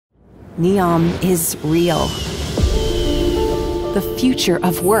NEOM is real. The future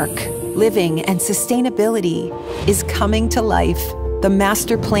of work, living, and sustainability is coming to life. The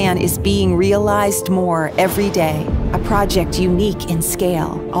master plan is being realized more every day. A project unique in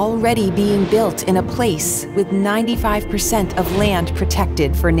scale, already being built in a place with 95% of land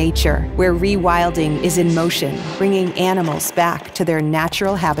protected for nature, where rewilding is in motion, bringing animals back to their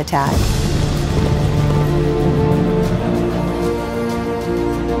natural habitat.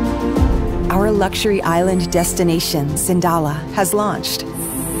 Our luxury island destination, Sindala, has launched,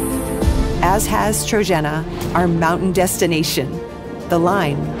 as has Trojena, our mountain destination, The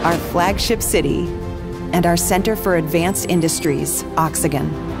Line, our flagship city, and our Center for Advanced Industries, Oxygen.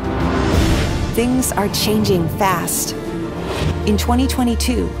 Things are changing fast. In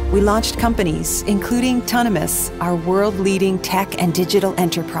 2022, we launched companies including Tonimus, our world-leading tech and digital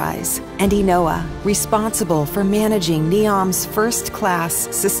enterprise, and Enoa, responsible for managing NEOM's first-class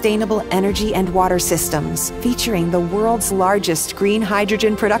sustainable energy and water systems, featuring the world's largest green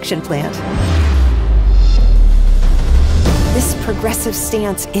hydrogen production plant. This progressive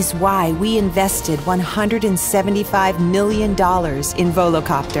stance is why we invested $175 million in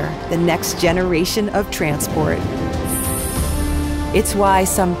Volocopter, the next generation of transport. It's why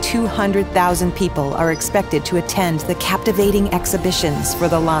some 200,000 people are expected to attend the captivating exhibitions for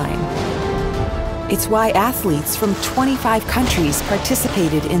The Line. It's why athletes from 25 countries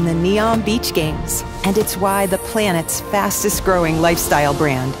participated in the NEOM Beach Games. And it's why the planet's fastest growing lifestyle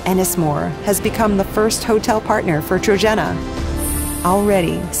brand, Ennismore, has become the first hotel partner for Trojena.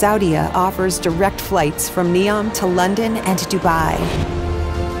 Already, Saudia offers direct flights from NEOM to London and Dubai.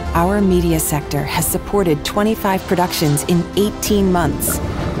 Our media sector has supported 25 productions in 18 months,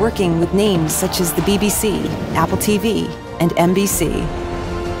 working with names such as the BBC, Apple TV, and NBC.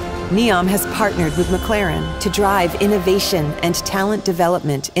 NEOM has partnered with McLaren to drive innovation and talent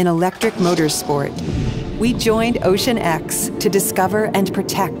development in electric motorsport. We joined Ocean X to discover and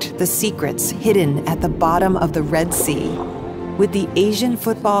protect the secrets hidden at the bottom of the Red Sea. With the Asian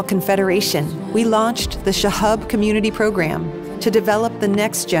Football Confederation, we launched the Shahab Community Program to develop the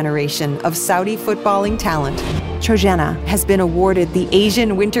next generation of Saudi footballing talent. Trojena has been awarded the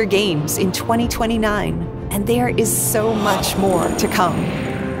Asian Winter Games in 2029, and there is so much more to come.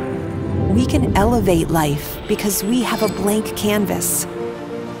 We can elevate life because we have a blank canvas.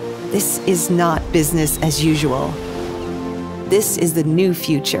 This is not business as usual. This is the new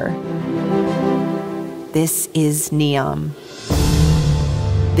future. This is NEOM.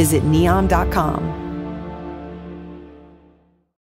 Visit neom.com